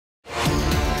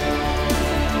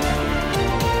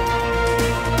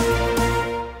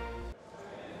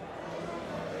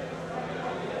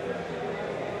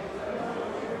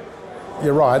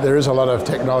you're right, there is a lot of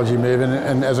technology moving,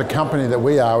 and as a company that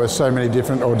we are with so many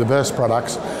different or diverse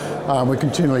products, we're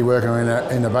continually working on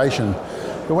innovation.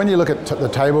 But when you look at the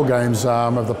table games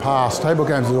of the past, table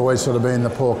games have always sort of been the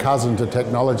poor cousin to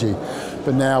technology.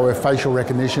 But now with facial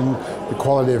recognition, the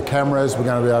quality of cameras, we're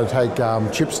going to be able to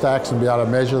take chip stacks and be able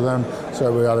to measure them.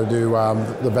 So we're able to do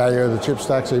the value of the chip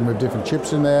stacks, even with different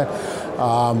chips in there.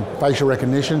 Facial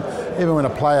recognition, even when a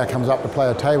player comes up to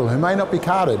play a table who may not be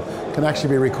carded, can actually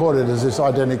be recorded as this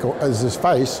identical as this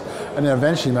face, and then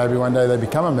eventually maybe one day they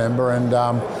become a member, and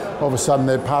all of a sudden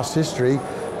their past history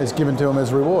is given to them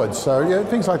as rewards. So yeah,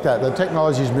 things like that. The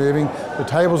technology is moving, the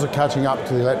tables are catching up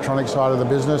to the electronic side of the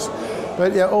business,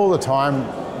 but yeah, all the time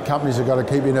companies have got to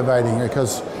keep innovating,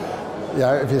 because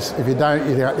if you don't,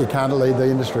 you can't lead the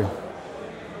industry.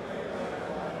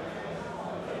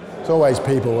 It's always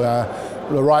people.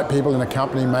 The right people in a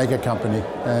company make a company,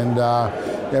 and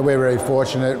we're very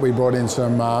fortunate. We brought in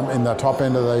some in the top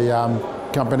end of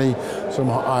the company, some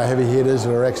heavy hitters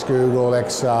that are ex-Google,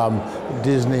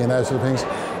 ex-Disney and those sort of things,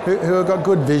 who have got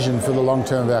good vision for the long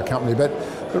term of our company, but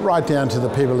right down to the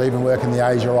people who even work in the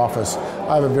Asia office.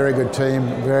 I have a very good team,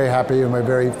 very happy, and we're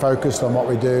very focused on what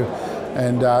we do,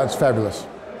 and it's fabulous.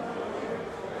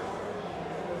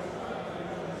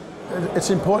 It's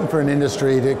important for an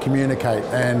industry to communicate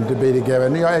and to be together,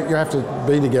 and you have to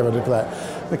be together for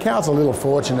that. Macau's a little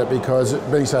fortunate because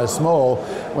being so small,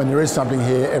 when there is something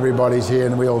here, everybody's here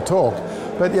and we all talk.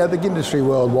 But yeah, the industry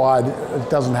worldwide, it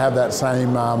doesn't have that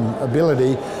same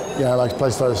ability. Like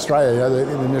places like Australia, the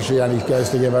industry only goes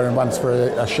together once for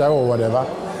a show or whatever.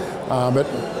 But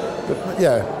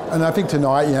yeah, and I think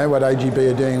tonight, what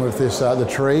AGB are doing with this, the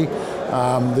tree,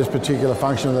 this particular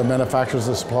function of the manufacturers,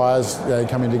 the suppliers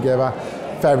coming together,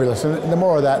 fabulous. And the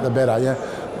more of that, the better.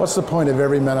 What's the point of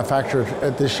every manufacturer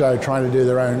at this show trying to do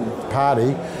their own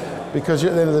party? Because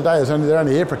at the end of the day, they're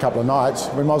only here for a couple of nights.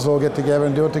 We might as well get together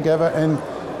and do it together and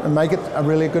make it a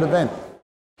really good event.